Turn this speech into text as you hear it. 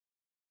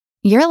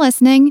You're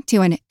listening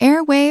to an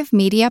Airwave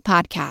Media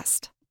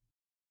Podcast.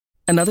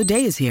 Another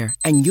day is here,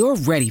 and you're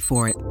ready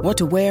for it. What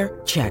to wear?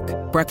 Check.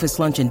 Breakfast,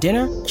 lunch, and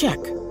dinner? Check.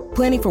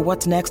 Planning for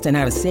what's next and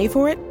how to save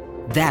for it?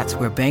 That's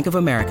where Bank of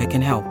America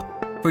can help.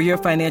 For your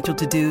financial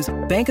to-dos,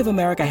 Bank of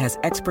America has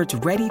experts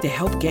ready to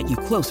help get you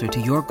closer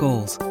to your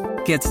goals.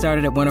 Get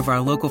started at one of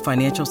our local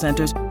financial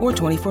centers or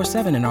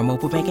 24/7 in our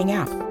mobile banking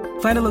app.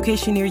 Find a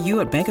location near you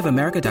at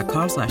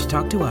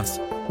bankofamerica.com/talktous.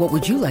 What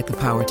would you like the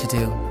power to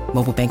do?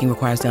 Mobile banking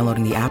requires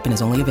downloading the app and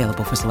is only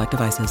available for select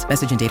devices.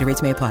 Message and data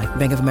rates may apply.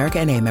 Bank of America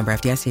N.A., member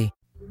FDIC.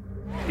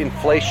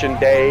 Inflation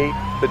Day,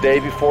 the day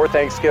before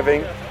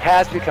Thanksgiving,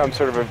 has become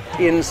sort of an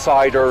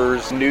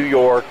insider's New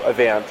York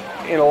event.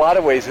 In a lot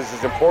of ways, this is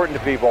as important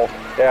to people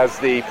as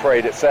the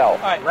parade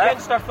itself. All right,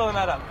 let's start filling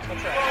that up.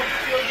 That's right.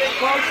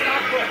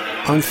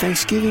 On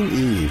Thanksgiving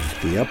Eve,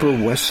 the Upper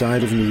West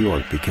Side of New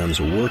York becomes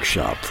a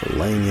workshop for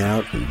laying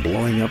out and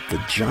blowing up the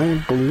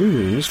giant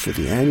balloons for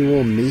the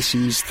annual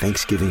Macy's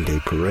Thanksgiving Day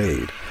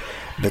Parade.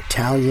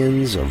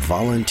 Battalions of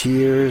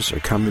volunteers are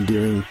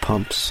commandeering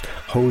pumps,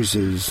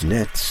 hoses,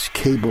 nets,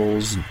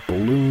 cables,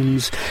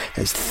 balloons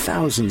as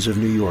thousands of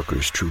New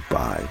Yorkers troop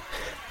by.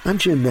 I'm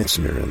Jim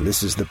Metzner, and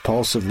this is the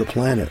Pulse of the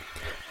Planet.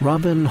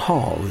 Robin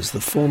Hall is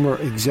the former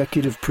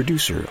executive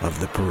producer of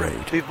the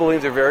parade. These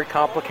balloons are very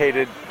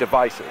complicated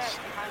devices.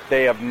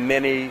 They have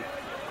many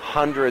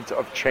hundreds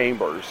of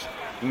chambers,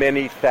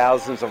 many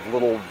thousands of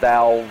little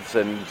valves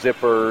and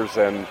zippers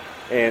and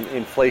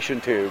inflation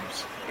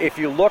tubes. If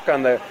you look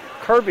on the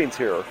curbings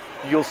here,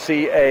 you'll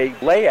see a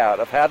layout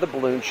of how the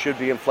balloon should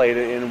be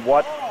inflated in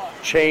what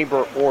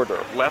chamber order.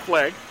 Left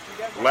leg,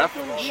 left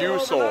shoe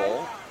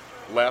sole,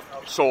 left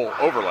sole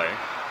overlay,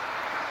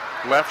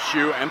 left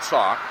shoe and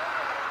sock,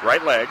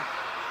 right leg,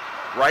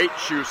 right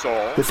shoe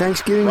sole. The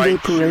Thanksgiving Day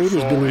Parade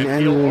has been an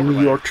annual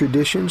New York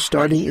tradition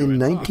starting in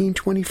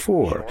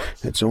 1924.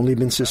 It's only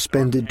been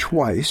suspended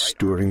twice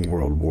during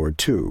World War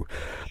II.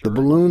 The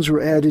balloons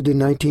were added in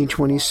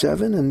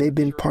 1927, and they've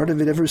been part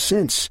of it ever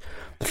since.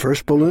 The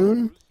first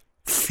balloon,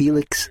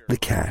 Felix the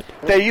cat.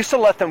 They used to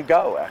let them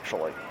go,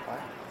 actually.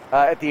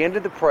 At the end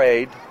of the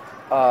parade,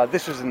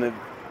 this was in the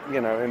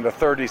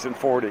 30s and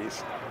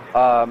 40s.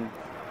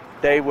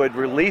 They would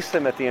release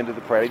them at the end of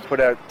the parade, put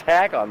a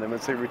tag on them, and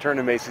say, return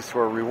to Macy's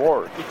for a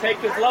reward. You take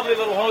this lovely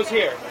little hose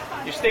here.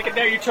 You stick it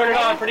there, you turn it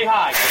on pretty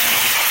high.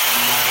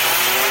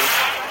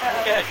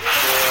 Good.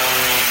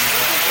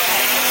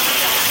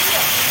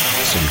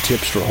 Some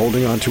tips for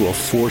holding onto a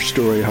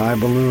 4-story high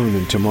balloon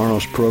in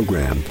tomorrow's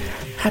program.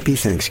 Happy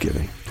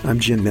Thanksgiving. I'm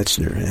Jim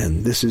Metzner,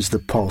 and this is the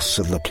Pulse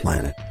of the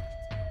Planet.